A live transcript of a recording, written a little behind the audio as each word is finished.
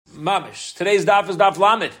Mamish. Today's daf is daf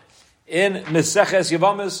Lamed in Meseches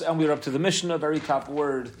Yevamos, and we're up to the Mishnah, very top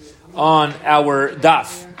word on our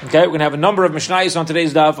daf. Okay, we're going to have a number of Mishnayos on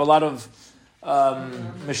today's daf, a lot of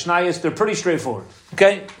Mishnayos. They're pretty straightforward.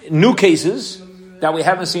 Okay, new cases that we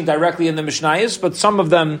haven't seen directly in the Mishnayos, but some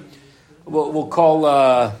of them we'll call,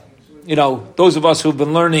 those of us who've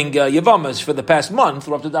been learning Yevamos for the past month,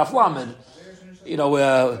 we're up to daf Lamed,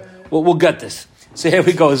 we'll get this. So here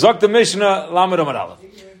we go. Zok the Mishnah, Lamed Amar Aleph.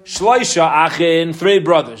 Shloisha Achin, three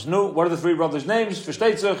brothers. No, what are the three brothers' names?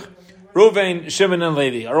 Versteht Reuven, Shimon, and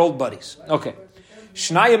Levi, our old buddies. Okay.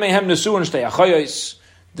 Shnaya mehem nesu and shtei achayos.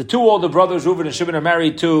 The two older brothers, Reuven and Shimon, are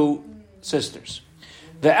married to sisters.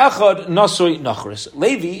 The echad nasui nachris.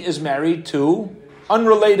 Levi is married to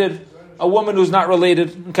unrelated, a woman who's not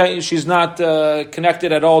related. Okay, she's not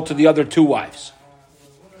connected at all to the other two wives.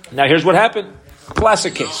 Now here's what happened.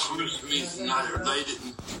 Classic case. Means not related.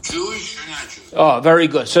 Jewish or not Jewish? Oh, very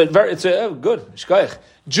good. So it's good.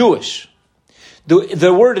 Jewish.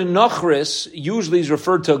 The word nachris usually is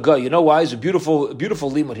referred to a guy. You know why? It's a beautiful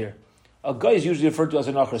limud here. A guy is usually referred to as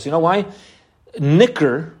a nachris. You know why?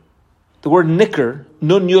 Nicker, the word nicker,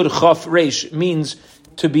 nun yud chaf reish, means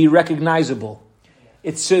to be recognizable.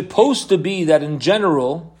 It's supposed to be that in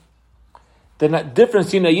general, the difference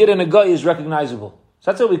between a yid and a guy is recognizable. So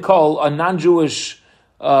that's what we call a non-Jewish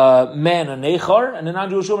man a nechar and a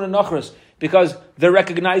non-Jewish woman a nachris, because they're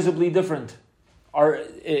recognizably different.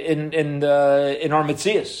 In our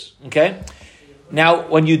mitzias, okay. Now,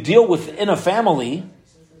 when you deal within a family,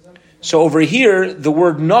 so over here the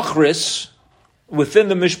word nachris within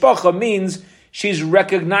the mishpacha means she's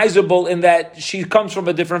recognizable in that she comes from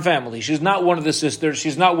a different family. She's not one of the sisters.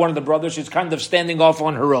 She's not one of the brothers. She's kind of standing off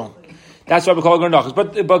on her own. That's why we call her nachris.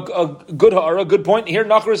 But a good point here.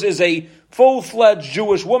 Nachris is a full-fledged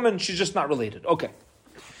Jewish woman. She's just not related. Okay.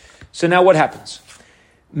 So now what happens?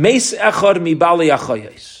 Meis echad mi bali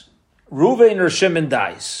achayos. Reuven or Shimon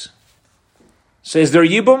dies. So is there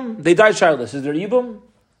yibum? They die childless. Is there yibum?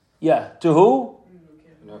 Yeah. To who?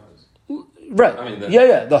 Right.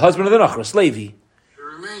 The husband of the nachris, Levi.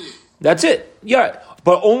 That's it. Yeah.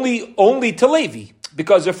 But only to Levi.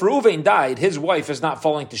 Because if Reuven died, his wife is not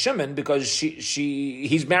falling to Shimon because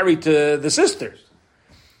he's married to the sisters,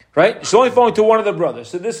 right? She's only falling to one of the brothers.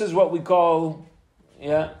 So this is what we call,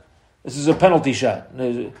 this is a penalty shot.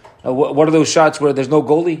 What are those shots where there's no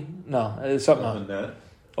goalie? No, it's something else.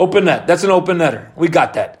 Open net. That's an open netter. We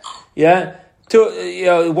got that. Yeah.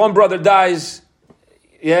 One brother dies.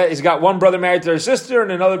 Yeah, he's got one brother married to her sister and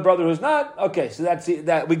another brother who's not. Okay, so that's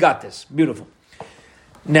that. We got this. Beautiful.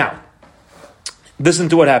 Now. Listen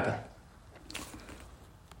to what happened.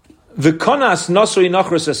 V'konas nasoi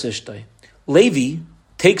nachris asishtai. Levi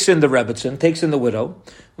takes in the rebbetzin, takes in the widow,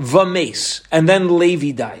 v'meis, and then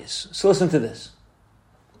Levi dies. So listen to this.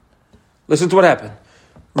 Listen to what happened.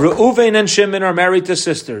 Reuven and Shimon are married to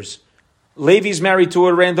sisters. Levi's married to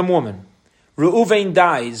a random woman. Reuven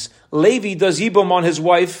dies. Levi does yibum on his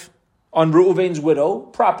wife, on Reuven's widow,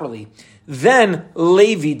 properly. Then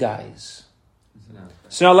Levi dies.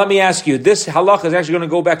 So now let me ask you, this halach is actually going to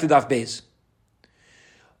go back to Daf Beis.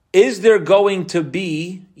 Is there going to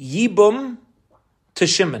be yibum to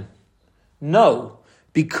Shimon? No,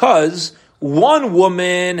 because one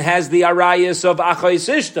woman has the arayas of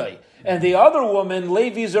achayis ishtay, and the other woman,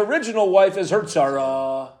 Levi's original wife, is her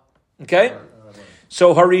tzara. Okay?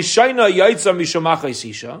 So harishayna yaitza mishum achayis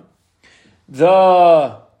isha.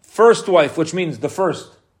 The first wife, which means the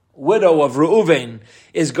first widow of Reuven,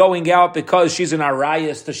 is going out because she's an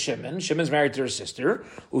arayas to Shimon. Shimon's married to her sister.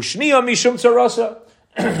 Ushniya mishum tzarasa.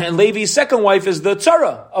 And Levi's second wife is the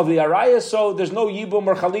tzara of the arayas, so there's no yibum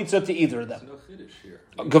or chalitza to either of them. No chiddush here.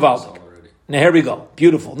 Gavaldik. Now here we go.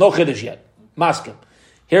 Beautiful. No chiddush yet. Maskim.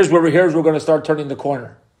 Here's where we're going to start turning the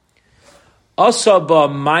corner. Asaba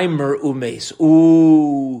maimer umes.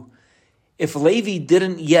 Ooh. If Levi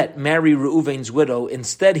didn't yet marry Reuven's widow,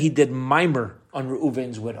 instead he did maimer on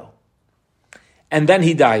Reuven's widow, and then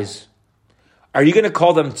he dies, are you going to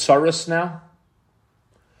call them tsaras now?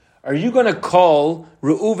 Are you going to call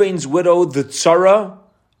Reuven's widow the tzara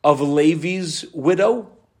of Levi's widow?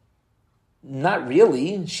 Not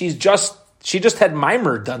really. She just had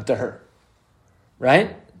maimer done to her,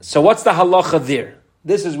 right? So what's the halacha there?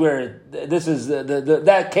 This is where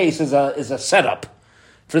that case is a setup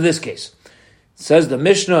for this case. It says the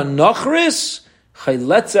Mishnah nachris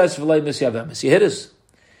chayletzes v'lei misyavemes. You hit us.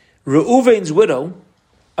 Reuven's widow,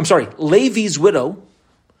 Levi's widow,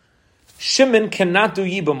 Shimon cannot do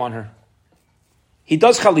yibum on her. He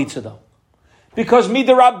does chalitza though. Because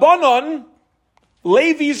midirabanan,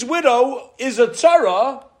 Levi's widow is a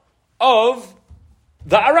tzara of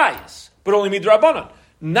the arayas, but only midrabanan.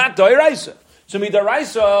 not Doiraisa. So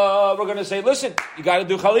Midaraisa, we're going to say, listen, you got to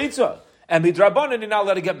do Chalitza. And Midrabanan, you're not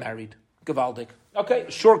allowed to get married. Gavaldik. Okay,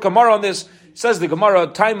 short Gemara on this. Says the Gemara,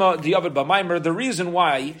 Taima Diavad B'Maimer, the reason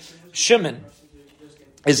why Shimon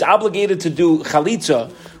is obligated to do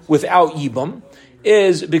Chalitza without Yibam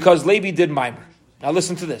is because Levi did Maimer. Now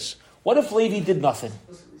listen to this. What if Levi did nothing?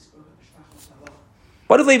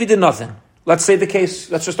 What if Levi did nothing? Let's say the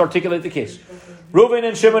case. Let's just articulate the case. Reuven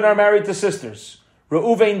and Shimon are married to sisters.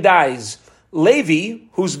 Reuven dies. Levi,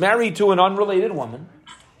 who's married to an unrelated woman,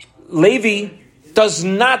 Levi does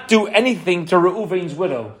not do anything to Reuven's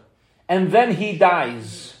widow. And then he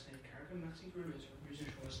dies.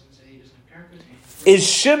 Is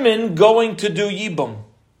Shimon going to do Yibam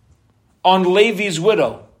on Levi's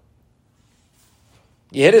widow?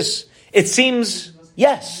 Yeah, it is. It seems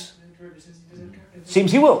yes.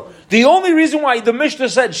 Seems he will. The only reason why the Mishnah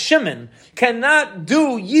said Shimon cannot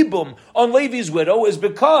do Yibum on Levi's widow is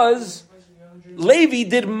because Levi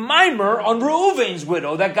did Maimer on Reuven's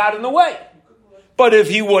widow that got in the way. But if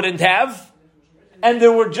he wouldn't have, and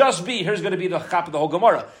there would just be, here's going to be the chap of the whole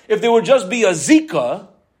Gemara, if there would just be a Zika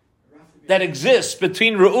that exists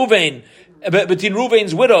between Reuven's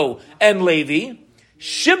widow and Levi,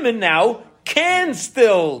 Shimon now can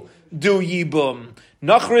still do Yibum.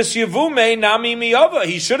 Nachris Yevume Nami Miyava.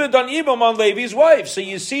 He should have done Yibum on Levi's wife. So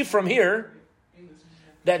you see from here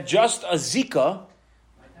that just a Zika,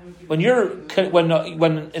 when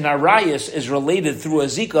an Arias is related through a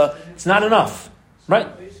Zika, it's not enough. Right?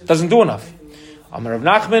 Doesn't do enough. Amar Rav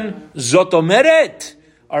Nachman, Zotomeret.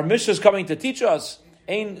 Our Mishnah is coming to teach us,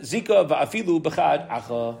 Ein Zika va'afilu b'chad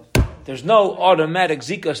acha. There's no automatic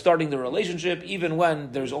Zika starting the relationship, even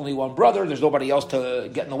when there's only one brother. There's nobody else to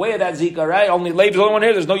get in the way of that Zika, right? Only Levi's the only one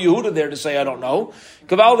here. There's no Yehuda there to say, I don't know.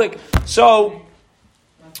 Kavaldik. So,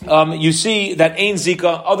 you see that Ein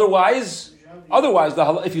Zika. Otherwise,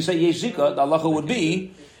 if you say Yesh Zika, the halacha would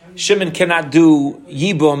be, Shimon cannot do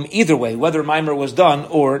Yibum either way, whether Maimer was done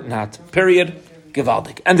or not. Period.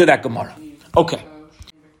 Givaldik. End of that Gemara. Okay.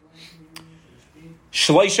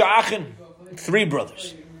 Shloisha Achin. 3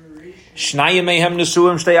 brothers. Shnayim mehem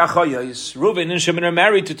nesuim shtei achayos. Reuven and Shimon are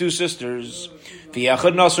married to 2 sisters.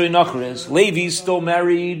 V'yachad nasui nachris. Levi's still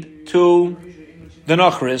married to the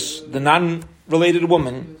nachris, the non-related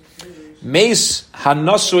woman. Meis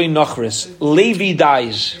hanasui nachris. Levi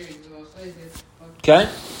dies. Okay?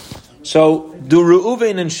 So, do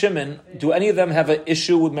Reuven and Shimon, do any of them have an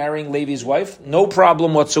issue with marrying Levi's wife? No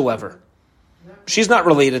problem whatsoever. She's not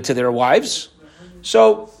related to their wives.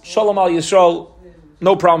 So, Shalom al Yisrael,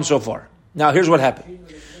 no problem so far. Now, here's what happened.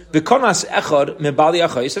 V'konas echad mebali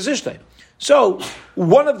achayis azishtay. So,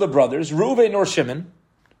 one of the brothers, Reuven or Shimon,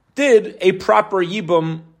 did a proper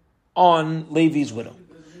yibum on Levi's widow.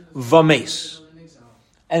 Vames.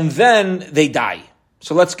 And then they die.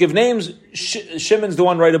 So let's give names. Shimon's the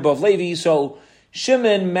one right above Levi. So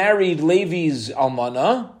Shimon married Levi's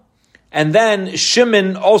almana, and then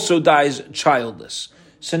Shimon also dies childless.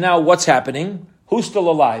 So now what's happening? Who's still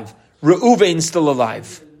alive? Reuven's still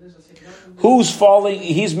alive. Who's falling?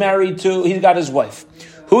 He's married to, he's got his wife.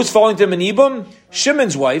 Who's falling to Menibum?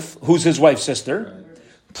 Shimon's wife, who's his wife's sister,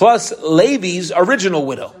 plus Levi's original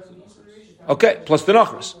widow. Okay, plus the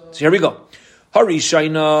Nachris. So here we go.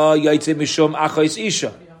 Harishayna yaitze mishum achais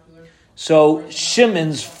isha. So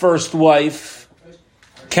Shimon's first wife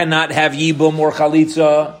cannot have yibum or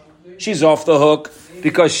chalitza. She's off the hook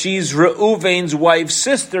because she's Reuven's wife's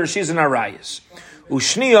sister. She's an arayis.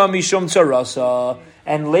 Ushniya mishum tzarasa.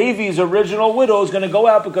 And Levi's original widow is going to go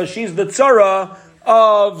out because she's the tzara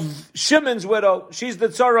of Shimon's widow. She's the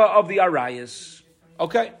tzara of the arayis.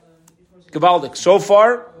 Okay, Gavaldik. So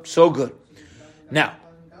far, so good. Now,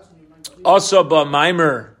 Asaba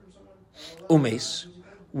Maimer Umes.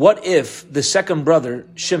 What if the second brother,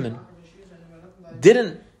 Shimon,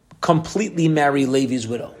 didn't completely marry Levi's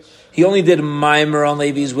widow? He only did Maimer on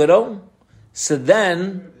Levi's widow. So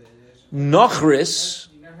then, Nachris,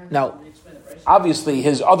 now, obviously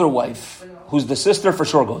his other wife, who's the sister, for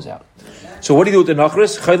sure goes out. So what do you do with the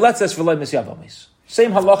Nachris?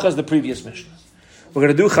 Same halacha as the previous Mishnah. We're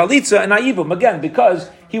going to do Chalitza and Ayibum, again, because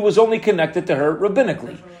he was only connected to her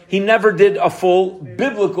rabbinically. He never did a full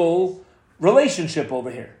biblical relationship over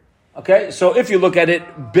here. Okay? So if you look at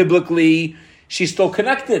it biblically, she's still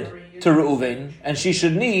connected to Reuven, and she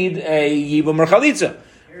should need a Yibum or Chalitza.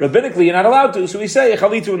 Rabbinically, you're not allowed to, so we say a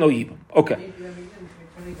Chalitza and no Yibum. Okay.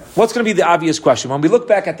 What's going to be the obvious question? When we look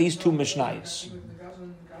back at these 2 Mishnayos,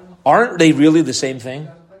 aren't they really the same thing?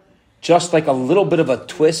 Just like a little bit of a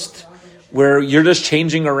twist, where you're just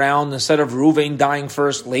changing around. Instead of Reuven dying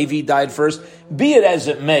first, Levi died first. Be it as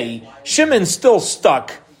it may, Shimon's still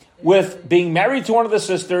stuck with being married to one of the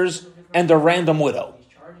sisters and a random widow.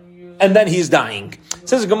 And then he's dying.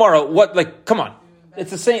 Says Gemara, what, like, come on.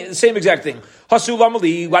 It's the same exact thing. Hasu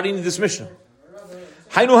lamali, why do you need this Mishnah?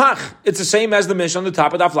 Hainu hach, it's the same as the Mishnah on the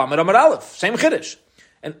top of Daf Lamed Amar Aleph. Same Chiddush.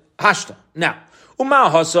 And Hashta. Now, Uma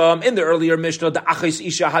Hasam, in the earlier Mishnah, the Achis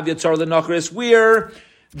Isha Havyatzar Lenachris, where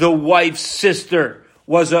the wife's sister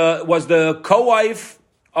was the co-wife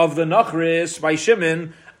of the Nachris by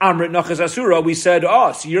Shimon, Amrit Nachas Asura, we said,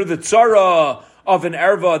 so you're the tzara of an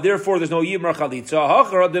erva, therefore there's no yibmar chalitza.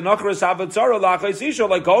 Hachar, the Nachris have a tzara lachais isha,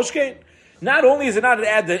 like Kolshkein. Not only is it not an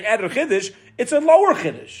added chiddush, it's a lower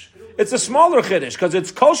chiddush. It's a smaller chiddush, because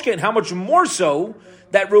it's Kolshkein, how much more so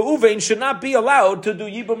that Reuven should not be allowed to do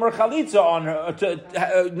yibum or chalitza on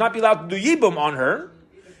her, not be allowed to do yibum on her,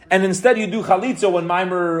 and instead you do chalitza when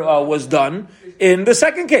Maimer was done in the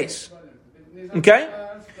second case. Okay?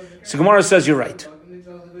 So Gemara says you're right.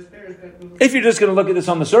 If you're just going to look at this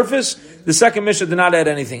on the surface, the second Mishnah did not add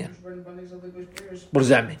anything in. What does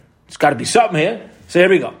that mean? It's got to be something here. So here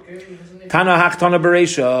we go. Tana hach tana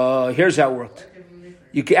bereisha. Here's how it worked.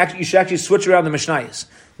 You should actually switch around the Mishnayos.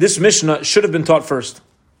 This Mishnah should have been taught first,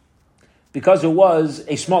 because it was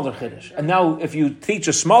a smaller chiddush. And now, if you teach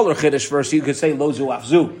a smaller chiddush first, you could say lo zu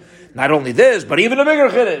afzu. Not only this, but even a bigger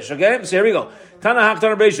chiddush. Okay, so here we go. Tana hach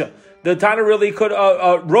tana bereisha. The Tana really could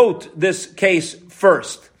wrote this case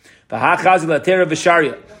first. And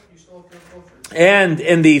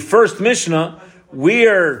in the first Mishnah,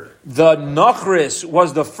 where the Nachris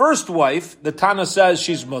was the first wife, the Tana says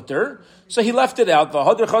she's mutter, so he left it out, the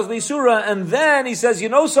Hadr Chazli Surah, and then he says, you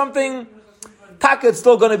know something? Taka, it's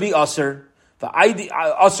still going to be Asr. The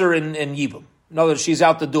Asr in Yibum. In other words, she's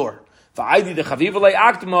out the door. The Aidi the Chavivalei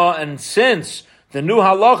Aktma, and since the new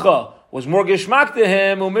halacha was more geschmack to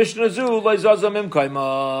him,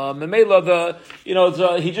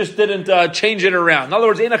 he just didn't change it around. In other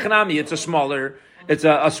words, in a chanami, it's a smaller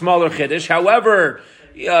chiddush. However,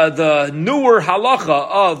 the newer halacha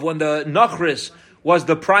of when the Nachris was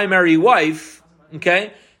the primary wife,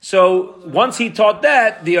 okay, so once he taught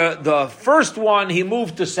that, the first one he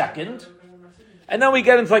moved to second, and then we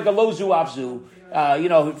get into like a lozu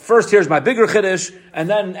afzu. First here's my bigger chiddush, and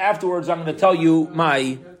then afterwards I'm going to tell you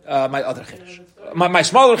my other chiddush, my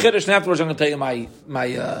smaller chiddush, and afterwards I'm going to tell you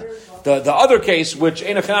the other case, which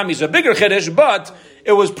Ein Chanami is a bigger chiddush, but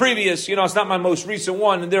it was previous. It's not my most recent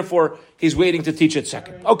one, and therefore he's waiting to teach it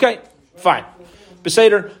second. Okay, fine.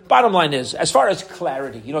 Beseder. Bottom line is, as far as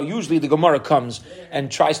clarity, usually the Gemara comes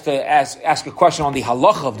and tries to ask a question on the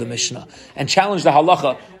halacha of the Mishnah and challenge the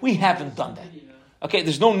halacha. We haven't done that. Okay,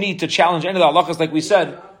 there's no need to challenge any of the halachas, like we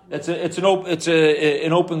said. It's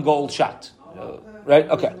an open goal shot. Right?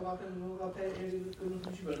 Okay.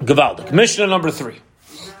 Gavaldik. Mishnah number 3.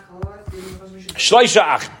 Shloisha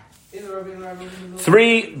Achim.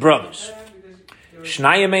 3 brothers.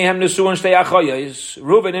 Shnayim mehem nesuan shtei achayos.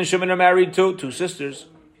 Reuven and Shimon are married to 2 sisters.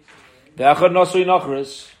 Ve'achad nasui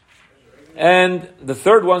nachris. And the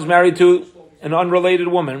third one's married to an unrelated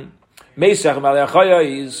woman. Meisach malei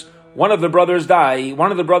achayos. One of the brothers die.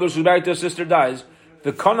 One of the brothers who's married to a sister dies.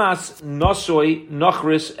 V'konas nasui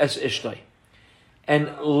nachris es ishtoi.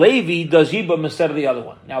 And Levi does Yibum instead of the other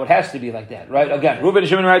one. Now it has to be like that, right? Again, Reuven and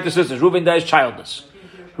Shimon are married to sisters. Reuven dies childless.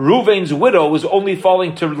 Reuven's widow is only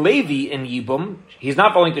falling to Levi in Yibum. He's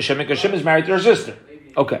not falling to Shimon because Shimon is married to her sister.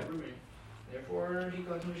 Okay.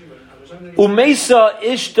 Umesa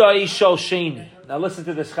ishtai shalsheni. Now listen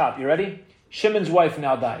to this chap. You ready? Shimon's wife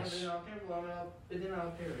now dies.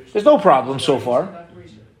 There's no problem so far.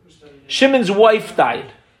 Shimon's wife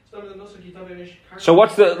died. So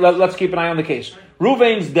let's keep an eye on the case.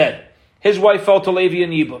 Reuven's dead. His wife fell to Levi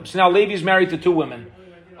in Yibum. So now Levi's married to 2 women.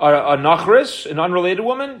 A Nachris, an unrelated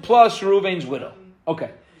woman, plus Reuven's widow.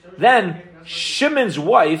 Okay. Then Shimon's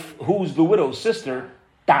wife, who's the widow's sister,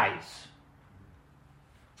 dies.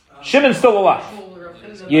 Shimon's still alive.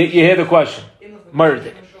 You hear the question.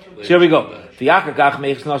 Murdered. So here we go.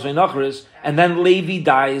 And then Levi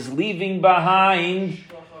dies, leaving behind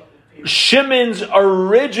Shimon's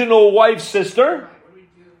original wife's sister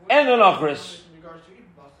and a Nachris.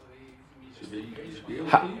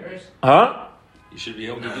 Huh? You should be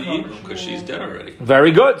able to do Yibum because she's dead already.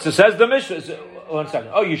 Very good. So says the Mishnah. 1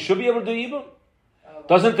 second. Oh, you should be able to do Yibum?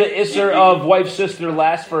 Doesn't the Isser of wife's sister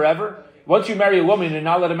last forever? Once you marry a woman, you're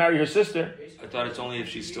not allowed to marry her sister. I thought it's only if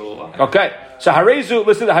she's still alive. Okay. So Harezu,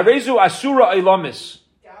 listen to Harezu Asura Ilamis.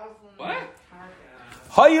 What?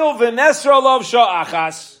 Hayil v'nesra lov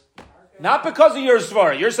sha'achas. Not because of your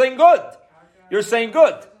svara. You're saying good. You're saying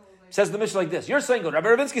good. Says the Mishnah like this. You're saying good. Rabbi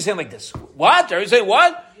Ravinsky saying like this. What? Are you saying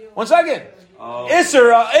what? 1 second.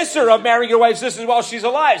 Isser of marrying your wife's sister while she's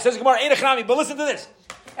alive. Says Gemara, Ein Echnami. But listen to this.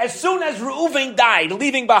 As soon as Reuven died,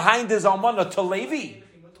 leaving behind his almana to Levi,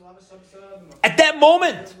 at that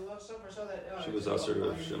moment, She was usher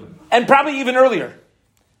to Shimon. and probably even earlier,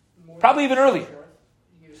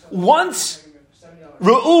 once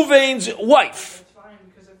Reuven's wife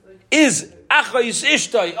is Achayis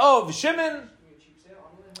Ishtai of Shimon,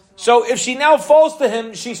 so if she now falls to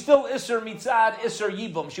him, she's still Isser Mitzad, Isser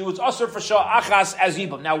Yibum. She was Usser for Shah Achas as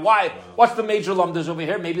Yibum. Now why? What's the major lumdas over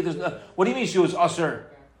here? Maybe there's what do you mean she was Usser?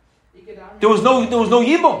 There was no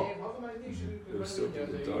Yibum. It was still the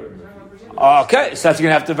daughter. Okay, so that's going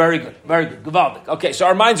to have to very good. Gewaldig. Okay, so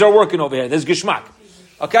our minds are working over here. There's Geshmak.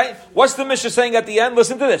 Okay, what's the Mishnah saying at the end?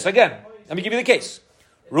 Listen to this again. Let me give you the case.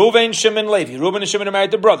 Reuven, Shimon, Levi. Reuven and Shimon are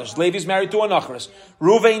married to brothers. Levi's married to a Nachris.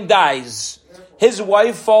 Reuven dies. His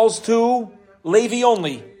wife falls to Levi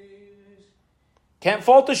only. Can't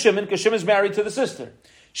fall to Shimon because Shimon's married to the sister.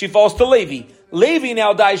 She falls to Levi. Levi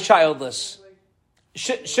now dies childless.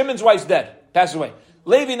 Shimon's wife's dead, passes away.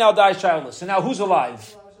 Levi now dies childless. And now who's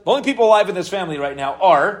alive? The only people alive in this family right now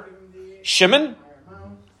are Shimon,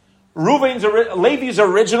 Levi's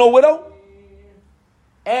original widow,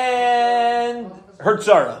 and her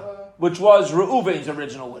tzara, which was Reuven's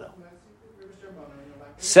original widow.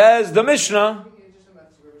 Says the Mishnah,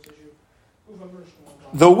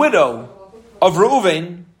 the widow of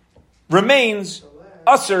Reuven remains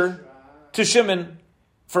usher to Shimon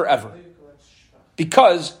forever.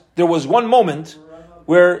 Because there was one moment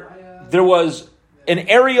where there was an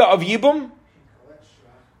area of Yibum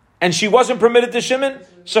and she wasn't permitted to Shimon.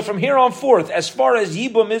 So from here on forth, as far as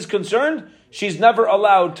Yibum is concerned, she's never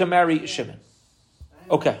allowed to marry Shimon.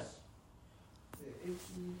 Okay.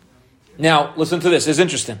 Now, listen to this. It's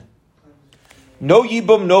interesting. No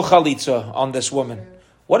Yibum, no Chalitza on this woman.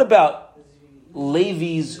 What about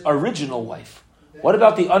Levi's original wife? What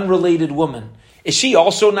about the unrelated woman? Is she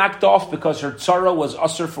also knocked off because her tzara was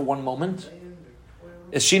usher for one moment?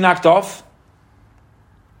 Is she knocked off?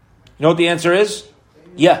 You know what the answer is?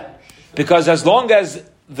 Yeah. Because as long as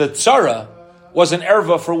the tzara was an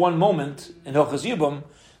erva for one moment in Hilchos Yibum,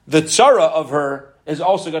 the tzara of her is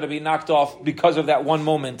also going to be knocked off because of that one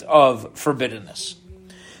moment of forbiddenness.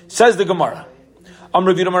 Says the Gemara. Rav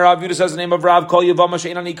Yudah says the name of Rav, Kol Yavama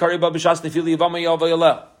She'inani Kariba B'Shas Nefili Yavama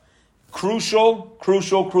Yavayaleh. Crucial.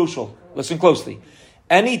 Listen closely.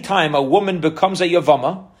 Anytime a woman becomes a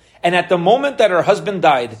Yavama, and at the moment that her husband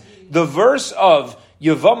died, the verse of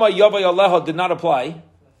Yavama Yavayaleh did not apply.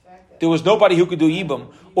 There was nobody who could do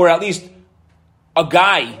Yibum, or at least a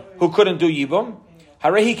guy who couldn't do Yibum.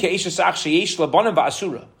 Forever.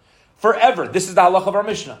 This is the halach of our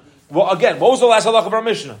Mishnah. Well, again, what was the last halach of our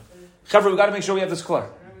Mishnah? Chavre, we got to make sure we have this clear.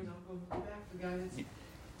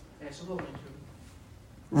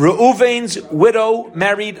 Reuven's widow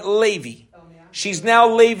married Levi. She's now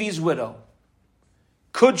Levi's widow.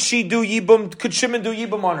 Could she do Yibum? Could Shimon do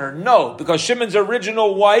Yibum on her? No, because Shimon's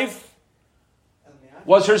original wife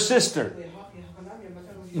was her sister.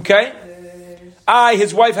 Okay?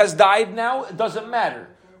 His wife has died now. It doesn't matter.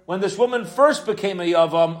 When this woman first became a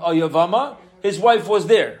Yavama, his wife was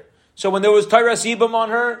there. So when there was Tyrus Yibum on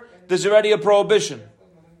her, there's already a prohibition.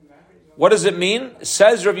 What does it mean?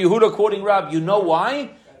 Says Rav Yehuda quoting Rab, you know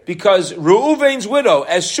why? Because Reuven's widow,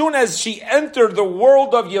 as soon as she entered the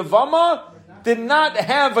world of Yavama, did not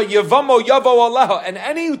have a Yavamo Yavo Aleha. And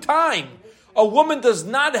any time a woman does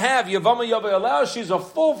not have Yavamo Yavo Aleha, she's a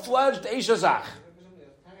full-fledged Eishazach.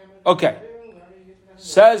 Okay.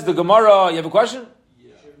 Says the Gemara, you have a question?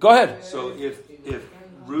 Go ahead. So if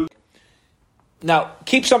Ruth... Now,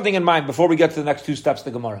 keep something in mind before we get to the next two steps of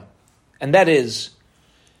the Gemara. And that is,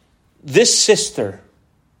 this sister,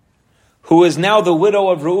 who is now the widow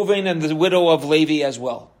of Reuven and the widow of Levi as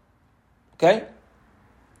well. Okay?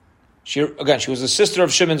 She was the sister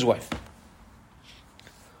of Shimon's wife.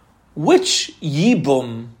 Which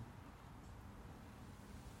Yibum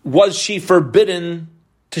was she forbidden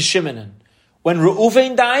to Shimon in? When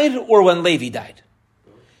Reuven died or when Levi died?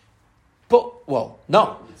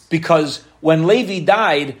 No. Because when Levi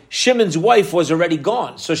died, Shimon's wife was already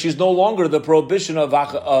gone. So she's no longer the prohibition of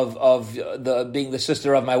being the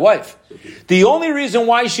sister of my wife. The only reason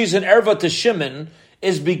why she's an erva to Shimon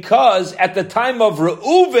is because at the time of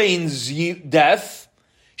Reuven's death,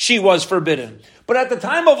 she was forbidden. But at the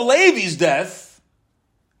time of Levi's death,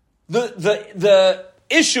 the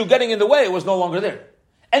issue getting in the way was no longer there.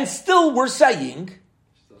 And still we're saying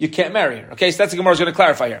you can't marry her. Okay, so that's the Gemara is going to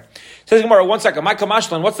clarify here. Says the Gemara, one second. My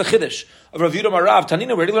Kamashlan, what's the Chiddush of Rav Yudah Marav? Tanina,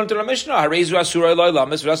 we already learned in the Mishnah. Harezu Asura Eloi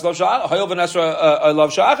Lamis, V'Es Lav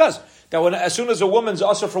Sha'achas. that as soon as a woman's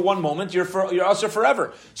usher for one moment, you're usher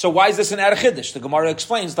forever. So why is this an Erechiddish? The Gemara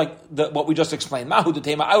explains what we just explained. Mahu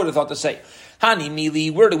Dutema, I would have thought to say, Hani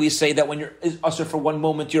Mili, where do we say that when you're usher for one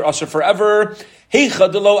moment, you're usher forever? That's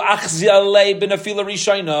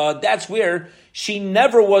where she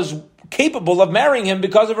never was capable of marrying him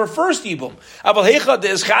because of her first Yibum.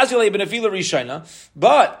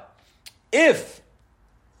 But if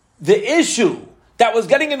the issue that was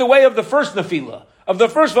getting in the way of the first Nefila, of the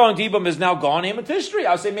first falling Yibum, is now gone, Hamat history,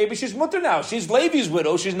 I'll say maybe she's mutter now. She's Levi's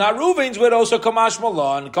widow, she's not Reuven's widow, so Kamash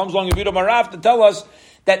Malan. It comes along Yehuda Marav to tell us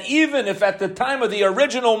that even if at the time of the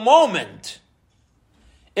original moment,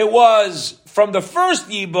 it was from the first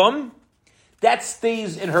Yibum, that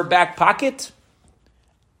stays in her back pocket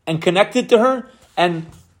and connected to her, and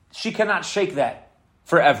she cannot shake that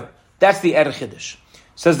forever. That's the Erech Chiddush.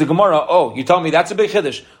 Says the Gemara, oh, you tell me that's a big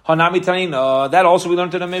Chiddush. Hanami Tanina, that also we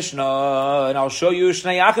learned in the Mishnah, and I'll show you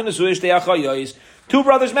Shnei Achin Nesuish Shtei Achayos. Two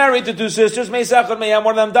brothers married to two sisters, one of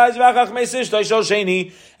them dies,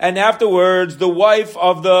 and afterwards the wife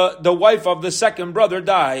of the second brother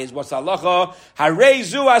dies. What's the halacha?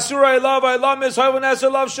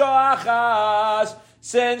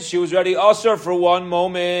 Since she was ready usher for one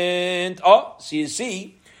moment. Oh, so you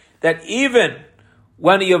see that even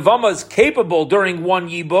when a Yavama is capable during one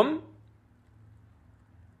Yibum,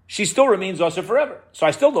 she still remains usher forever. So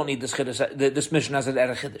I still don't need this chiddush, this mission as an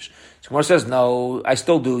Erech Chiddush. So Gemara says, no, I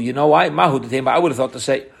still do. You know why? Mahu D'Tema, I would have thought to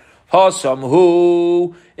say, Hasam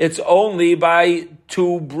who it's only by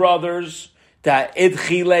two brothers that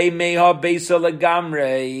idchile meha beisa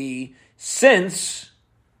legamre, since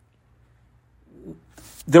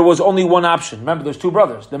there was only one option. Remember, there's two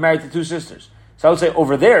brothers. They're married to two sisters. So I would say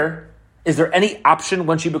over there, is there any option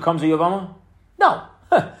when she becomes a Yavama? No.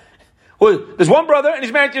 Well, there's one brother and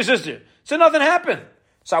he's married to your sister. So nothing happened.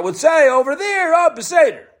 So I would say over there,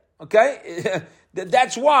 Beseder. Okay?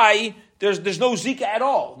 That's why there's no Zika at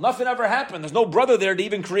all. Nothing ever happened. There's no brother there to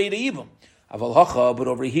even create a Yibam. Aval Hacha, but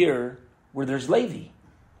over here, where there's Levi.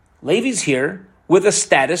 Levi's here with a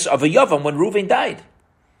status of a Yavam when Reuven died.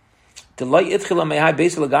 When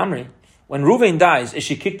Reuven dies, is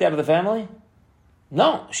she kicked out of the family?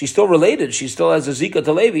 No, she's still related. She still has a Zika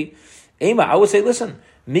to Levi. Ema, I would say, listen,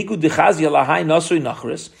 Migu dechazia lahai nasui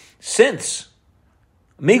nachris, since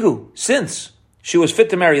she was fit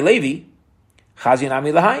to marry Levi, chazia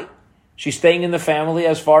nami lahai, she's staying in the family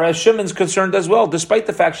as far as Shimon's concerned as well, despite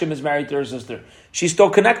the fact Shimon's married to her sister. She's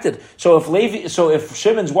still connected. So if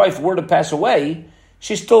Shimon's wife were to pass away,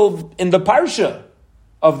 she's still in the parsha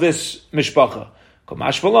of this mishpacha.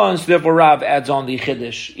 So therefore Rav adds on the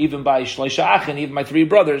chiddush, even by Shloisha Achin, even by three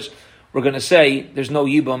brothers, we're going to say there's no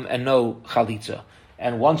yibum and no chalitza.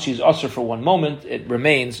 And once she's usher for one moment, it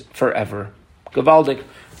remains forever. Gavaldik.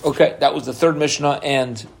 Okay, that was the third Mishnah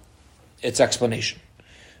and its explanation.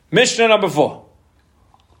 Mishnah number 4.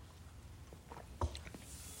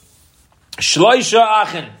 Shloisha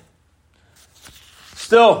Achin.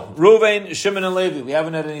 Still, Reuven, Shimon, and Levi. We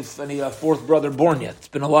haven't had any fourth brother born yet. It's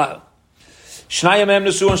been a while. Shnayim em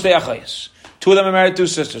nesu and shtei achayis. Two of them are married to two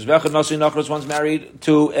sisters. V'echad nasi nachros, one's married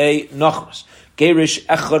to a nachros. Gerish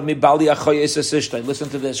echad mi bali achayis esishtay. Listen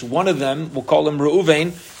to this. One of them, we'll call him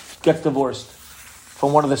Reuven, gets divorced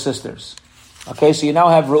from one of the sisters. Okay, so you now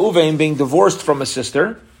have Reuven being divorced from a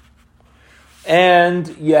sister, and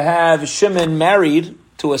you have Shimon married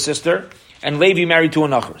to a sister, and Levi married to a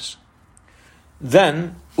nachros.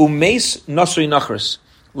 Then, umeis nasri nachros.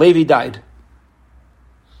 Levi died.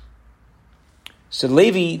 So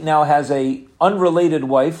Levi now has a unrelated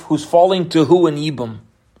wife who's falling to who in Yibum?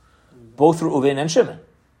 Both Reuven and Shimon.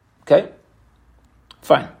 Okay?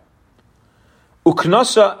 Fine.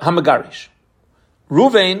 Uknasa hamagarish.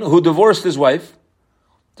 Reuven, who divorced his wife,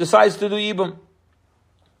 decides to do Yibum.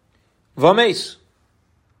 Vames.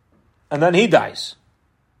 And then he dies.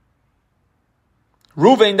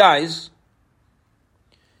 Reuven dies.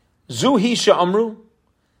 Zuhisha Amru.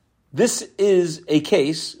 This is a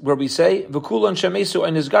case where we say, V'kulan shemesu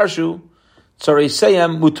and nizgarshu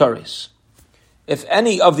tzareiseyem mutaris. If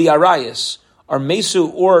any of the arayas are mesu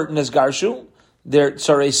or nizgarshu, their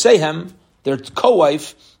tzareiseyem, their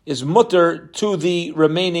co-wife, is mutter to the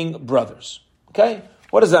remaining brothers. Okay?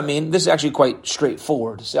 What does that mean? This is actually quite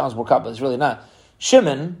straightforward. It sounds more complicated, it's really not.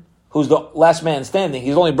 Shimon, who's the last man standing,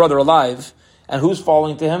 he's the only brother alive, and who's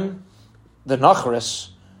falling to him? The Nachris.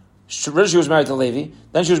 She was married to Levi.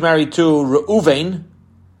 Then she was married to Reuven,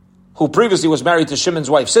 who previously was married to Shimon's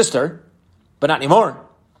wife's sister, but not anymore.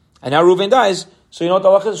 And now Reuven dies. So you know what the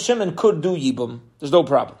halacha is? Shimon could do Yibum. There's no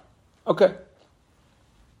problem. Okay.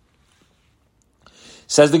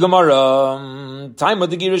 Says the Gemara, time of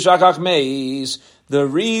the Girish Akach Meis, The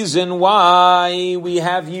reason why we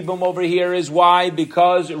have Yibum over here is why?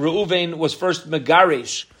 Because Reuven was first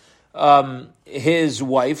Megarish, his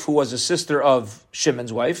wife, who was a sister of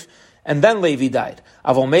Shimon's wife, and then Levi died.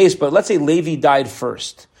 Avomeis, but let's say Levi died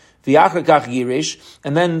first. V'achakach Girish,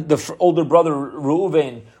 and then the older brother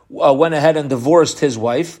Reuven went ahead and divorced his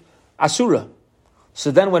wife, Asura.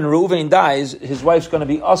 So then when Reuven dies, his wife's going to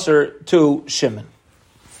be Asur to Shimon.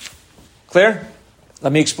 Clear?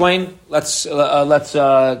 Let me explain. Let's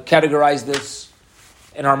categorize this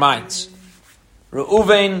in our minds.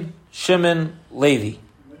 Reuven, Shimon, Levi.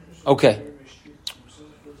 Okay.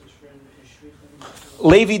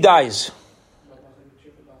 Levi dies.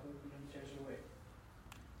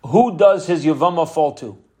 Who does his Yavama fall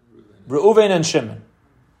to? Reuven and Shimon.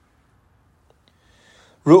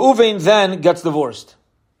 Reuven then gets divorced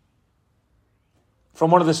from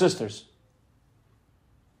one of the sisters.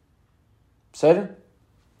 Seder?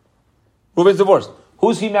 Reuven's divorced.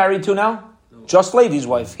 Who's he married to now? No. Just Levi's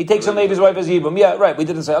wife. He takes on Levi's wife as Yibum. Yeah, right. We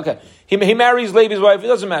didn't say. Okay. He marries Levi's wife. It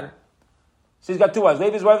doesn't matter. So he's got two wives.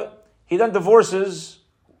 Levi's wife. He then divorces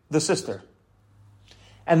the sister.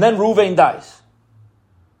 And then Reuven dies.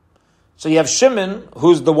 So you have Shimon,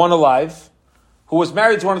 who's the one alive, who was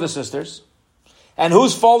married to one of the sisters. And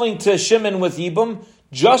who's falling to Shimon with Yibum?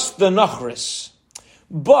 Just the Nachris.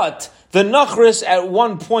 But the Nachris at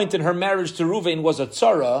one point in her marriage to Reuven was a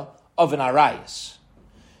tzara of an Arayas.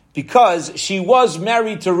 Because she was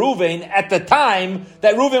married to Reuven at the time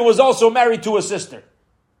that Reuven was also married to a sister.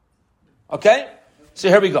 Okay? So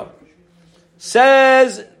here we go.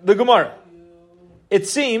 Says the Gemara. It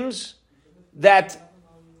seems that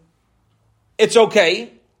it's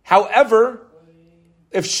okay. However,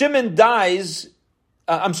 if Shimon dies,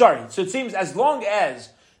 so it seems as long as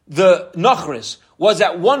the Nachris was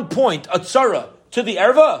at one point a tzara to the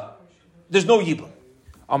erva, there's no yibum.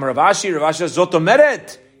 Amar Rav Ashi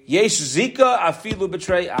zotomeret yesh zika afilu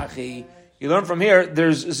betrei achi. You learn from here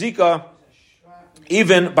there's zika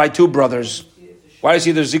even by two brothers. Why do you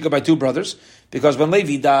see there's zika by two brothers? Because when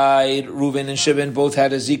Levi died, Reuven and Shimon both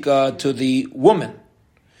had a zika to the woman,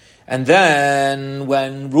 and then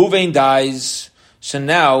when Reuven dies, so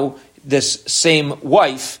now this same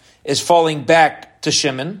wife is falling back to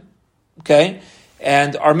Shimon. Okay,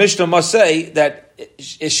 and our Mishnah must say that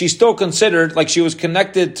she's still considered like she was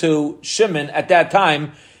connected to Shimon at that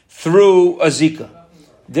time through a zika.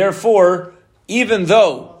 Therefore, even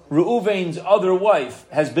though Reuven's other wife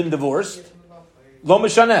has been divorced, lo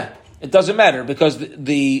mishaneh, it doesn't matter because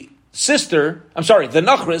the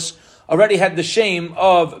Nachris already had the shame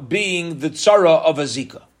of being the tzara of a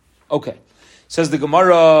zika. Okay. Says the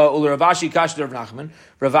Gemara, Rav Ashi kasha Rav Nachman.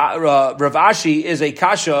 Rav Ashi is a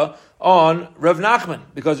kasha on Rav Nachman,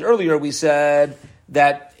 because earlier we said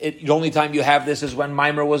that the only time you have this is when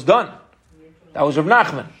Maimer was done. That was Rav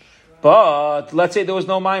Nachman. But let's say there was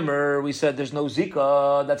no Maimer, we said there's no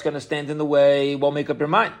Zika that's going to stand in the way. Well, make up your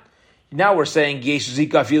mind. Now we're saying Yesh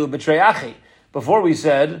Zika Afilu B'trei Achi. Before we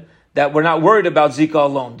said that we're not worried about Zika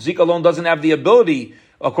alone. Zika alone doesn't have the ability,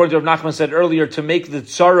 according to Rav Nachman said earlier, to make the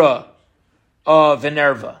tzara of an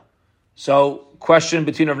erva. So, question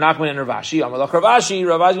between Rav Nachman and Rav Ashi. Amalach Rav Ashi is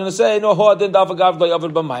going to say, no, in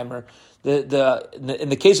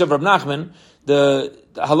the case of Rav Nachman, the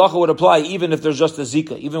halacha would apply even if there's just a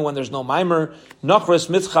zika, even when there's no maimer. Nachris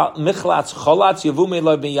michlatz cholatz yavume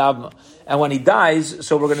lo b'yavma. And when he dies,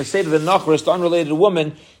 so we're going to say to the nachris, the unrelated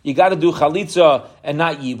woman, you got to do chalitza and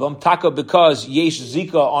not yibam taka because yesh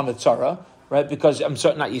zika on a tzara, right? Because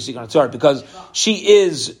not yesh zika on a tzara, because she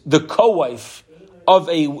is the co-wife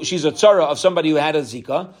she's a tzara of somebody who had a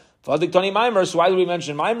zika. Fadik Tani Maimer, so why do we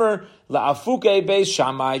mention Maimer? La'afuke Beis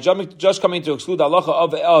Shammai, just coming to exclude the halacha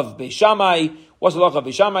of Beis Shammai. What's the halacha of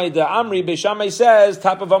Beis Shammai? The Amri, Beis Shammai says,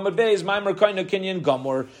 top of Amud Beis, Maimer Kaina Kinyan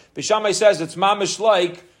Gomor. Beis Shammai says it's mamish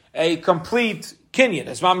like a complete kinyan.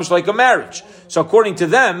 It's mamish like a marriage. So according to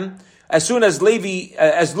them, as soon as Levi,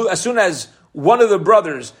 as soon as one of the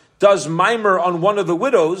brothers does Maimer on one of the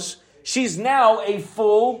widows, she's now a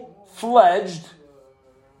full-fledged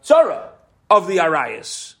tzara of the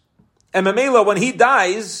Arayas. And Mamela, when he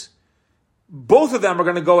dies, both of them are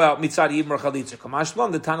going to go out mitzad yibum or chalitza.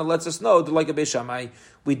 Kamashlan, the Tana lets us know that like a Beis Shammai,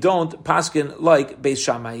 we don't paskin like Beis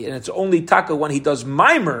Shammai, and it's only taka when he does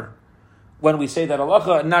maimer when we say that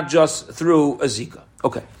halacha, not just through a zika.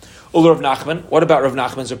 Okay. Ula Rav Nachman. What about Rav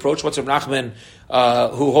Nachman's approach? What's Rav Nachman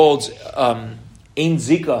who holds ein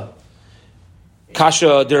zika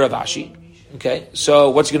kasha de Rav Ashi? Okay. So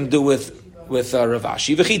what's he going to do with Rav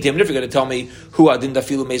Ashi? V'chitim, if you're going to tell me who adin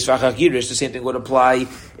dafilu meis v'achach girish, the same thing would apply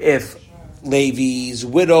if Levi's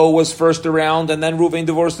widow was first around, and then Reuven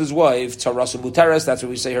divorced his wife. Tzaras muteres. That's what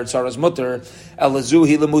we say here. Tzaras muter. El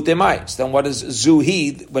zuhi lemutemai. Then what is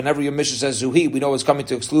zuhi? Whenever your Mishnah says zuhi, we know it's coming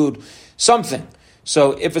to exclude something.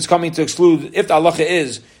 So if it's coming to exclude, if the halacha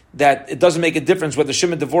is that it doesn't make a difference whether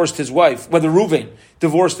Shimon divorced his wife, whether Reuven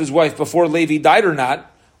divorced his wife before Levi died or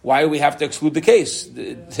not, why do we have to exclude the case?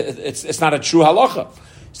 It's not a true halacha.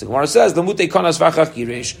 So the Gemara says,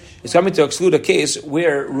 it's coming to exclude a case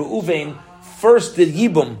where Reuven first did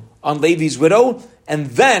yibum on Levi's widow, and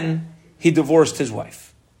then he divorced his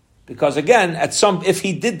wife. Because again, if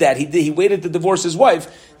he did that, he waited to divorce his wife,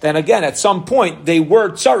 then again, at some point, they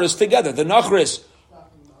were tzaras together. The nachris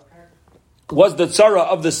was the tzara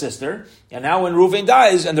of the sister, and now when Reuven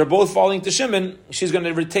dies, and they're both falling to Shimon, she's going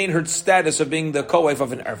to retain her status of being the co-wife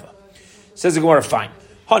of an erva. Says the Gemara, fine.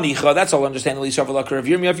 Hanicha, that's all understandable. If you hold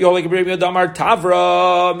like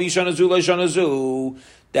Tavra, Mishanazu,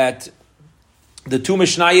 that the two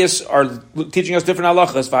Mishnayos are teaching us different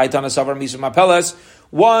halachas.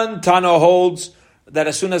 One Tana holds that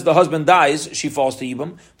as soon as the husband dies, she falls to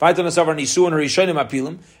Yibam.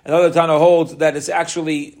 Another Tana holds that it's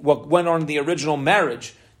actually what went on in the original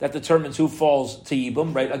marriage that determines who falls to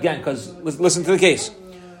Yibam, right? Again, because listen to the case.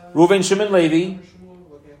 Reuven, Shimon, Levi.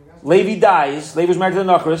 Levi dies. Levi was married to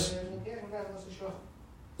the Nachris.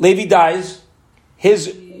 Levi dies.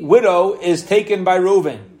 His widow is taken by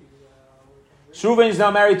Reuven. So Reuven is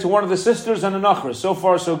now married to one of the sisters and a Nachris. So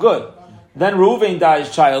far, so good. Then Reuven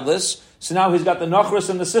dies childless. So now he's got the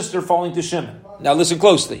Nachris and the sister falling to Shimon. Now listen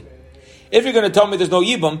closely. If you're going to tell me there's no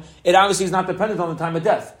Yibam, it obviously is not dependent on the time of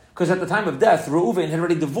death. Because at the time of death, Reuven had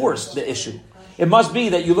already divorced the issue. It must be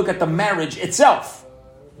that you look at the marriage itself.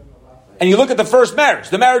 And you look at the first marriage,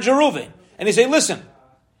 the marriage of Reuven. And you say, listen,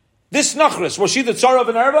 this Nachris, was she the tzara of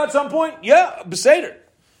an erva at some point? Yeah, beseder.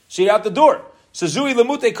 She out the door. Sezui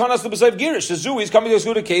lemute kanas lebesayv girish. Sezui is coming to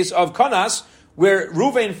exclude a case of kanas, where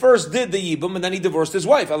Reuven first did the yibum and then he divorced his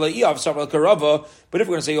wife. But if we're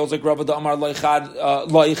going to say also like Rava Amar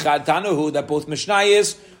loichad tanahu, that both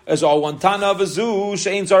Mishnayos is all one tana of a zu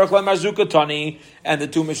shein tzarach le'marzuka tani, and the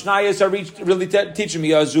two Mishnayos are really teaching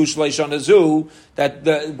me a zu shleishon a zu, that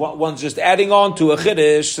the one's just adding on to a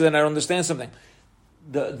chiddush. So then I understand something.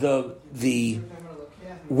 The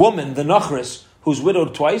woman, the nachris, who's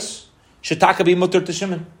widowed twice, should taka be mutter to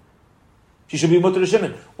Shimon. She should be mutter to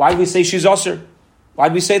Shimon. Why do we say she's usher? Why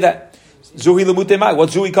do we say that? Zuhi lemute mai.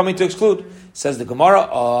 What's Zuhi coming to exclude? Says the Gemara,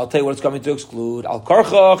 I'll tell you what it's coming to exclude. Al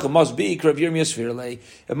karchach, it must be Reb Yirmiyah Svirle.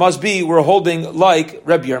 It must be we're holding like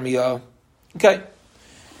Reb Yirmiyah. Okay.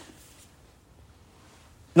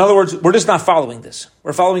 In other words, we're just not following this.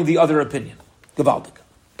 We're following the other opinion. Gavaldik.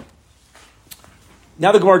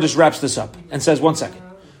 Now the Gemara just wraps this up and says, 1 second.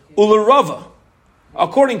 Ula Rava.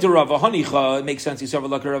 According to Rava, Hanicha, it makes sense. He said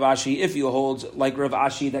like Rav Ashi. If you hold like Rav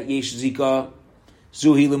Ashi that Yesh Zika,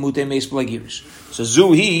 Zuhi lemute meis plagirish. So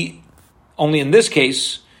Zuhi, only in this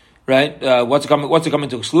case, right? What's it coming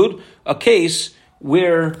to exclude? A case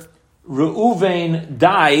where Reuven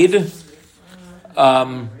died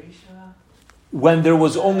when there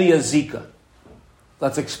was only a Zika.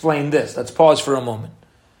 Let's explain this. Let's pause for a moment.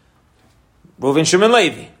 Reuven, Shimon,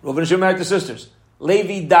 Levi. Reuven, Shimon married the sisters.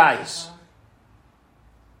 Levi dies.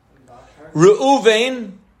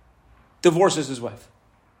 Reuven divorces his wife.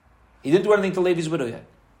 He didn't do anything to Levi's widow yet.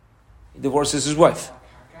 He divorces his wife.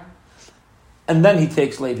 And then he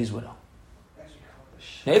takes Levi's widow.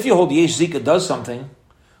 Now if you hold Yesh Zika does something,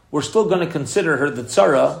 we're still going to consider her the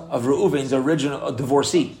tzara of Reuven's original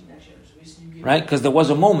divorcee. Right? Because there was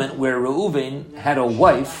a moment where Reuven had a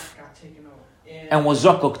wife and was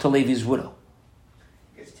zakuk to Levi's widow.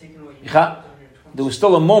 There was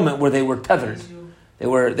still a moment where they were tethered. They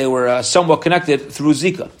were somewhat connected through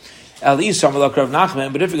Zika. But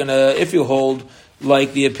if you hold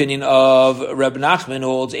like the opinion of Reb Nachman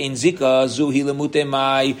holds Ein Zika Zuhi lemute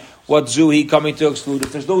mai, what Zuhi coming to exclude?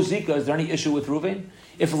 If there's no Zika, is there any issue with Reuven?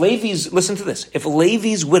 If Levi's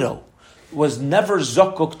widow was never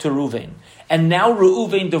zakuk to Reuven, and now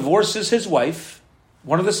Reuven divorces his wife,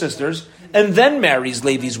 one of the sisters, and then marries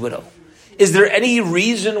Levi's widow, is there any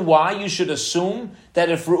reason why you should assume that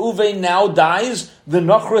if Reuven now dies, the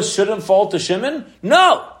Nachris shouldn't fall to Shimon?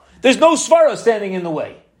 No! There's no Svara standing in the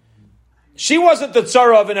way. She wasn't the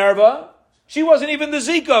Tzara of an Erva. She wasn't even the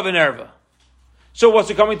Zika of an Erva. So what's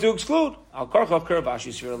it coming to exclude? Al Karchav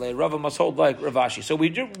Ravashi Svirle. Rava must hold like Ravashi. So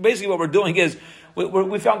basically what we're doing is,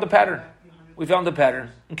 we found the pattern. We found the pattern.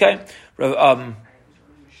 Okay? Rava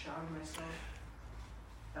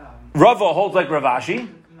holds like Ravashi.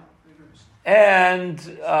 And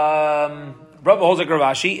Rava holds like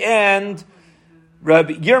Ravashi, and Reb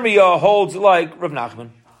Yirmiyah holds like Reb Nachman.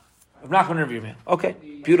 Rav Nachman and Rav Yirmiyah. Okay,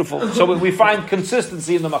 beautiful. So we find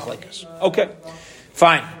consistency in the machlekes. Okay,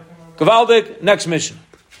 fine. Gavaldik, next mission.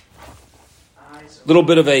 Little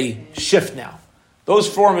bit of a shift now. Those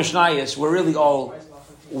 4 Mishnayos were really all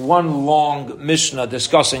one long Mishnah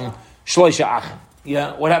discussing Shloisha Achim.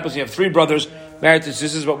 Yeah, what happens? You have 3 brothers married to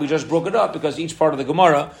sisters, but we just broke it up because each part of the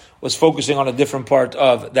Gemara was focusing on a different part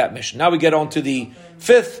of that mission. Now we get on to the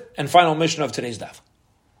 5th and final mission of today's daf.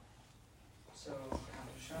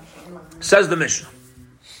 Says the Mishnah.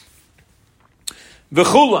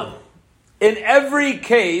 V'chulan, in every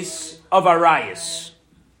case of arayis.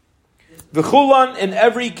 V'chulan, in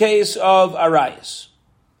every case of arayis.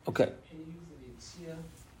 Okay.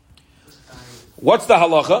 What's the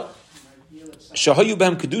halacha? Shahayu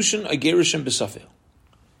behem kedushin a gerushin b'safik.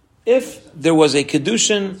 If there was a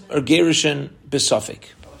kedushin or gerushin b'safik,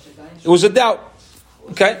 it was a doubt.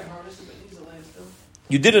 Okay.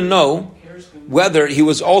 You didn't know whether he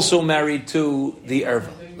was also married to the erva.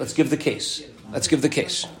 Let's give the case.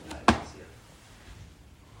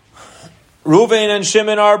 Reuven and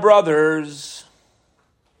Shimon are brothers.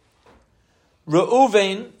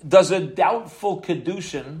 Reuven does a doubtful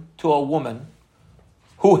kedushin to a woman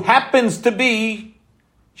who happens to be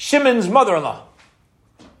Shimon's mother-in-law.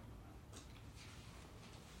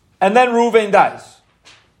 And then Reuven dies.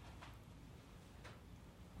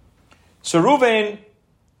 So Reuven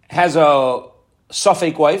has a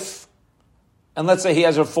Safek wife, and let's say he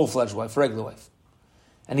has a full-fledged wife, regular wife,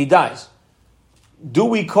 and he dies. Do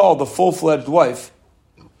we call the full-fledged wife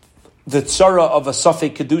the tzara of a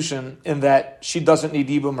Safek kedushin in that she doesn't need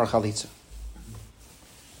yibum or chalitza?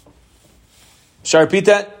 Shall I repeat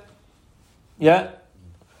that? Yeah?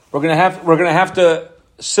 We're gonna have to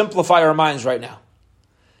simplify our minds right now.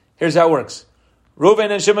 Here's how it works. Reuven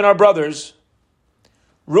and Shimon are brothers.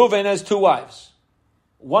 Reuven has 2 wives.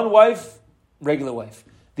 One wife, regular wife.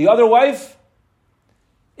 The other wife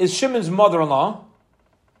is Shimon's mother-in-law,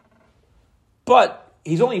 but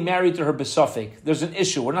he's only married to her besafik. There's an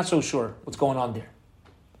issue. We're not so sure what's going on there.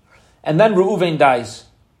 And then Reuven dies.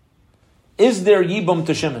 Is there yibum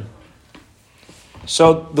to Shimon?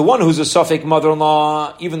 So the one who's a Safek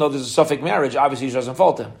mother-in-law, even though there's a Safek marriage, obviously she doesn't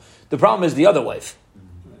fault him. The problem is the other wife.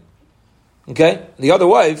 Okay? The other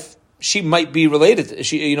wife, she might be related.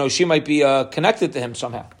 She might be connected to him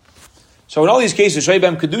somehow. So in all these cases,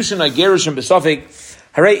 Shaybam Kedushin, Gerushin, Besafik,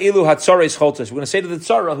 Hare Ilu Hatzares Choltes. We're going to say to the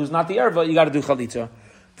Tzara, who's not the Erva, you got to do Chalitza.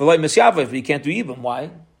 V'loi Mesyavav, but you can't do Yibam.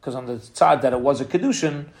 Why? Because on the tzad that it was a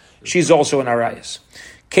Kedushin, she's also an Arayas.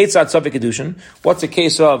 Ketzat Safek Kedushin. What's the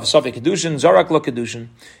case of Safek Kedushin? Zarak lo Kedushin.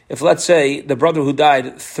 If, let's say, the brother who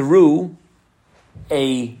died threw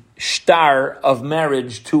a shtar of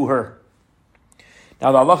marriage to her.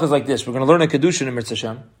 Now the halacha is like this. We're going to learn a Kedushin in Mitzvah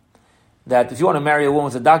Hashem, that if you want to marry a woman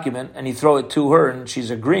with a document and you throw it to her and she's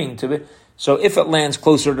agreeing to it, so if it lands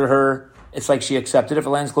closer to her, it's like she accepted. If it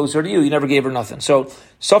lands closer to you, you never gave her nothing. So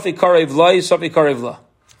Safek Karev Lai, Safek Karev La.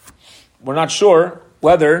 We're not sure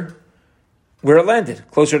whether where it landed,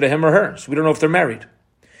 closer to him or her. So we don't know if they're married.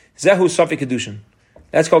 Zehu Safek Kedushin.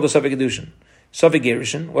 That's called the Safek Kedushin. Safek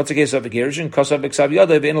Gerushin. What's the case of Safek Gerushin? Kasav Eksav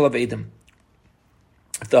Yadav Ve'en Lav Eidim.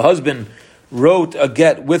 If the husband wrote a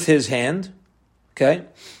get with his hand, okay.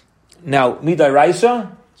 Now Midai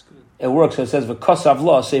Raisa, it works. So it says V'kasav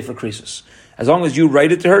La Sefer Krisus. As long as you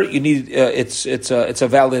write it to her, you need it's a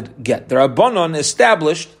valid get. The Rabbanon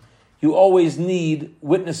established you always need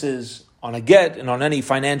witnesses on a get and on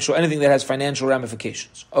anything that has financial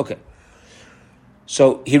ramifications. Okay.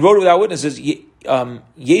 So he wrote it without witnesses, Yeshalav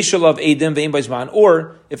Eidim Ve'im Baizman,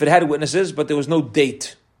 or if it had witnesses, but there was no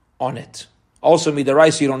date on it. Also,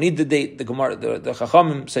 Midaraisa, you don't need the date. The Gemara, the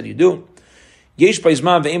Chachamim said you do. Yesh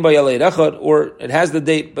Baizman Ve'im Bayalei Echad, or it has the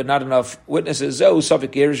date, but not enough witnesses. Zehu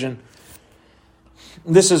Safek Gerushin.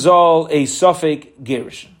 This is all a Safek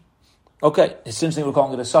Gerushin. Okay, it seems like we're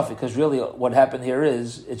calling it a Safek, because really what happened here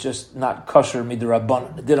is, it's just not kosher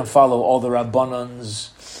midrabbanan. It didn't follow all the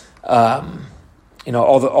Rabbanans, all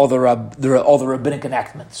the rabbinic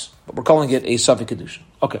enactments. But we're calling it a Safek Kedushin.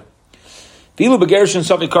 Okay. V'ilu begerushin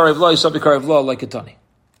Safek karev la, Safek karev la like Ketani.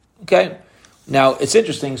 Okay? Now, it's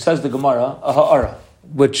interesting, says the Gemara, a ha'ara,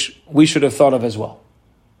 which we should have thought of as well.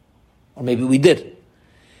 Or maybe we did.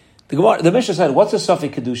 The Mishnah said, what's a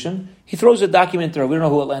Safek Kedushin? He throws a document to her. We don't know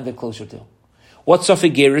who it landed closer to. What's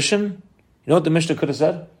Safek Gerushin? You know what the Mishnah could have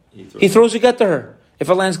said? He throws a get to her. If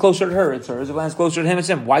it lands closer to her, it's hers. If it lands closer to him, it's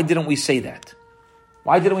him. Why didn't we say that?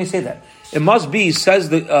 It must be, says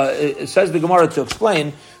the Gemara to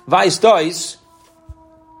explain, Vais dois,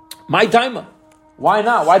 my timer. Why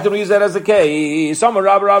not? Why didn't we use that as a case? Some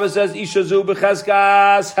Rabbi says, Isha zu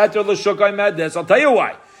b'cheskas, heter l'shukai medes. I'll tell you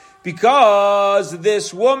why. Because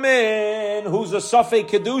this woman who's a Safek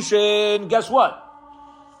Kedushin, guess what?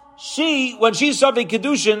 When she's Safek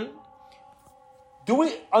Kedushin,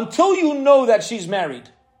 until you know that she's married,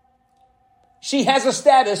 she has a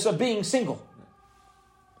status of being single.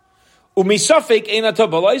 Umisafek einata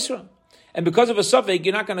balaisra. And because of a Safek,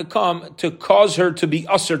 you're not going to come to cause her to be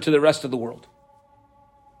usher to the rest of the world.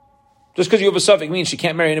 Just because you have a Safek means she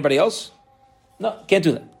can't marry anybody else? No, can't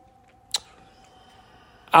do that.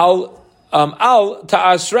 Al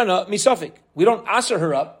ta'asrena misafik. We don't asr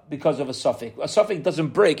her up because of a Safek. A Safek doesn't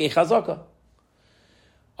break a chazaka.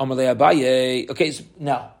 Amalei Abaye. Okay, so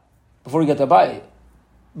now, before we get to Abaye,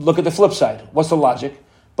 look at the flip side. What's the logic?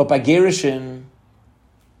 But by Gerishin,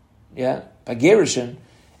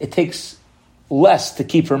 it takes less to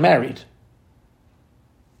keep her married.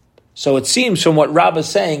 So it seems from what Rabbah is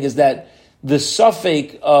saying is that the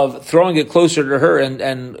Safek of throwing it closer to her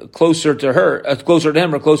and closer to her, closer to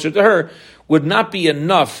him or closer to her, would not be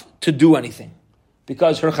enough to do anything.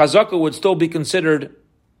 Because her chazaka would still be considered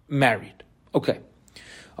married. Okay.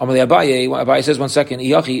 Abaye says, 1 second,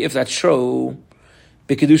 if that's true,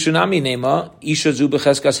 by Kedushin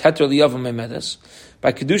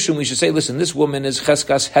we should say, listen, this woman is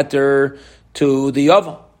cheskas heter to the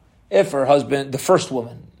Yavam. If her husband, the first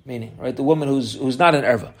woman, meaning, right, the woman who's not an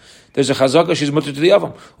erva, there's a chazaka, she's mutter to the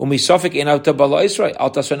Yavam. Umisafik in out bala Israel, al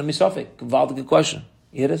tasrena misafik. Good question.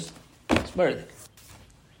 You hear this? It's murder.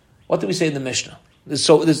 What do we say in the Mishnah? This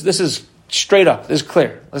is straight up. This is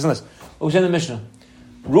clear. Listen to this. What we say in the Mishnah?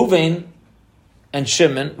 Reuven and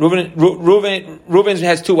Shimon. Reuven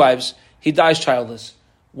has 2 wives. He dies childless.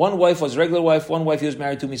 One wife was a regular wife. One wife he was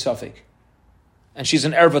married to misafik, and she's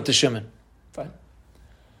an erva to Shimon. Fine.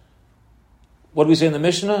 What do we say in the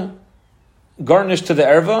Mishnah? Garnish to the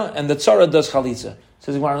erva, and the tzara does chalitza.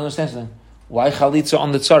 Says I don't understand something. Why chalitza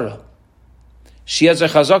on the tzara? She has a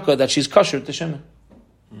chazaka that she's kosher to Shimon.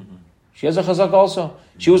 Mm-hmm. She has a chazaka also.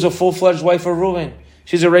 She was a full-fledged wife of Reuven.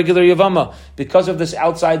 She's a regular Yavama. Because of this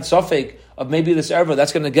outside Safek of maybe this erva,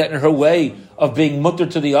 that's going to get in her way of being mutter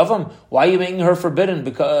to the Yavam. Why are you making her forbidden?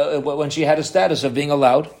 Because when she had a status of being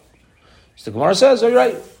allowed. So the Gemara says, all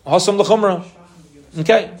right, Hasam l'chumra.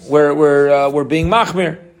 Okay, we're being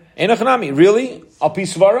machmir. Einachanami, really? Al pi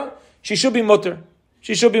svara? She should be mutter.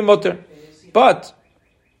 She should be mutter. But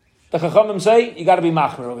the Chachamim say you got to be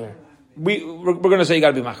machmir over here. We're going to say you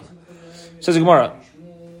got to be machmir. Says the Gemara,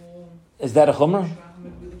 is that a chumrah?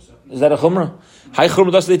 Is that a chumrah? Hai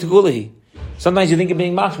chumrah das leitukulahi. Sometimes you think you're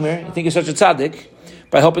being machmir, you think you're such a tzaddik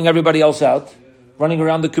by helping everybody else out, running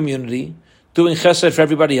around the community, doing chesed for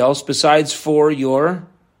everybody else besides for your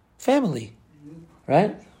family,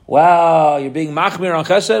 right? Wow, you're being machmir on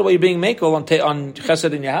chesed. Well, you're being mekel on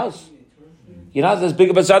chesed in your house. You're not as big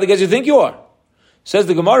of a tzaddik as you think you are. Says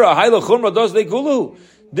the Gemara, Hai chumrah das leikulu.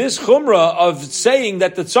 This chumrah of saying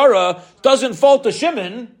that the tzara doesn't fall to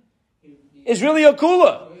Shimon is really a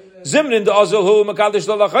kula. Zimnin de azalhu makadish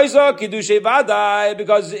lalachayza kidushe vadai,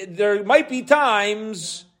 because there might be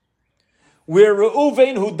times where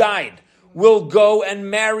Reuven, who died, will go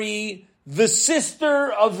and marry the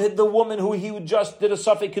sister of the woman who he just did a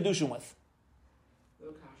Safek Kedushin with.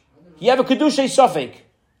 You have a Kedushe Safek,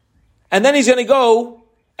 and then he's going to go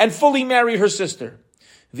and fully marry her sister.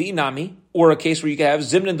 V'inami, or a case where you can have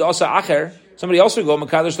Zimnin de asa acher, somebody else will go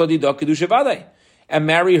makadish ladida kedushe vadai and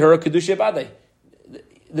marry her a kedushe vadai.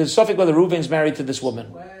 The Safek whether Reuven's married to this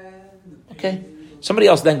woman. Okay? Somebody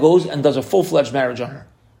else then goes and does a full-fledged marriage on her.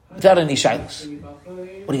 Without any shilas.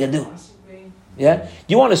 What are you going to do? Yeah?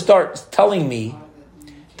 You want to start telling me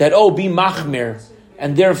that, be machmir,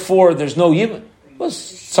 and therefore there's no yibn. Well,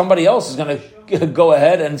 somebody else is going to go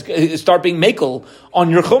ahead and start being makel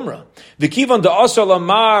on your chumrah. V'kivan da'asa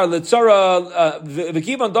lamar litzara,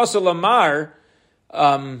 v'kivan da'asa lamar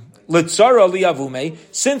litzara liyavume.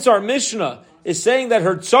 Since our Mishnah is saying that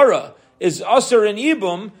her tzara is aser in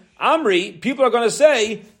ibum, Amri, people are going to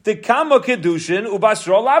say, the kama kedushin,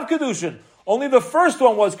 ubasra lav kedushin. Only the first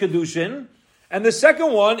one was kedushin, and the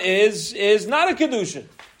second one is not a kedushin.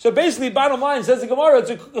 So basically, bottom line, says the Gemara,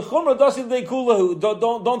 it's a chumrah dasim de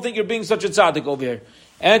kulahu. Don't think you're being such a tzaddik over here.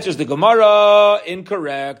 Answers the Gemara,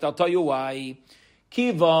 incorrect. I'll tell you why.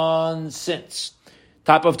 Kivan, since.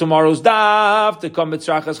 Top of tomorrow's daf, to come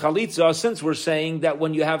mitzrachas chalitza, since we're saying that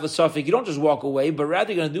when you have a suffix, you don't just walk away, but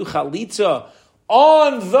rather you're going to do chalitza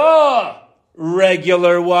on the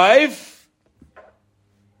regular wife.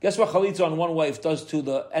 Guess what chalitza on one wife does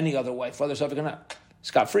to any other wife, whether suffix or not?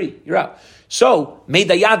 Scot-free, you're out. So,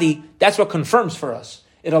 meidayadi, that's what confirms for us.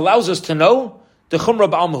 It allows us to know the chumrah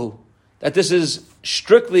ba'almahu, that this is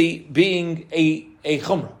strictly being a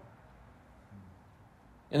chumrah.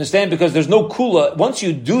 Understand? Because there's no kula. Once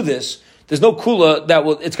you do this, there's no kula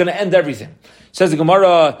it's going to end everything. Says the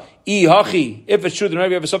Gemara, if it's true that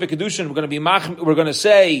whenever you have a Safek Kedushin, we're going to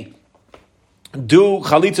say, do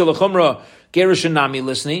chalitza l'chumra gerushin nami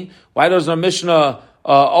listening. Why does our Mishnah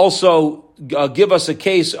also give us a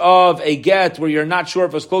case of a get where you're not sure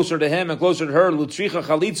if it's closer to him and closer to her, lutricha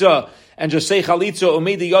chalitza, and just say chalitza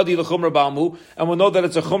umedi yadi l'chumra ba'almu, and we'll know that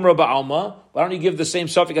it's a chumra ba'alma. Why don't you give the same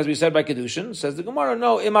suffix as we said by kedushin? Says the Gemara,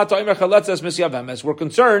 no, imata imer chalitza es misyavemes. We're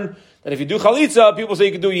concerned that if you do chalitza, people say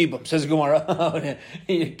you can do yibum. Says the Gemara,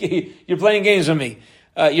 you're playing games with me.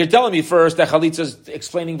 You're telling me first that chalitza is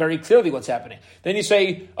explaining very clearly what's happening. Then you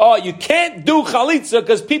say, oh, you can't do chalitza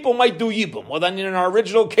because people might do yibum. Well, then in our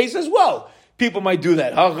original case as well, people might do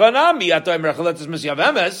that. So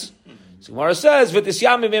Gemara says,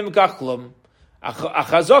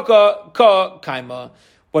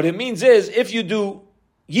 what it means is, if you do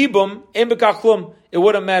yibum, it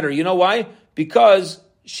wouldn't matter. You know why? Because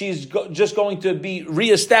she's just going to be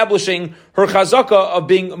reestablishing her chazaka of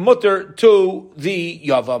being mutter to the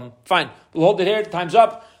yavam. Fine. We'll hold it here. Time's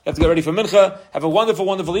up. You have to get ready for mincha. Have a wonderful,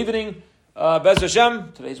 wonderful evening. Bez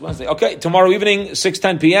Hashem. Today's Wednesday. Okay. Tomorrow evening,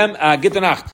 6:10 p.m. Gute Nacht.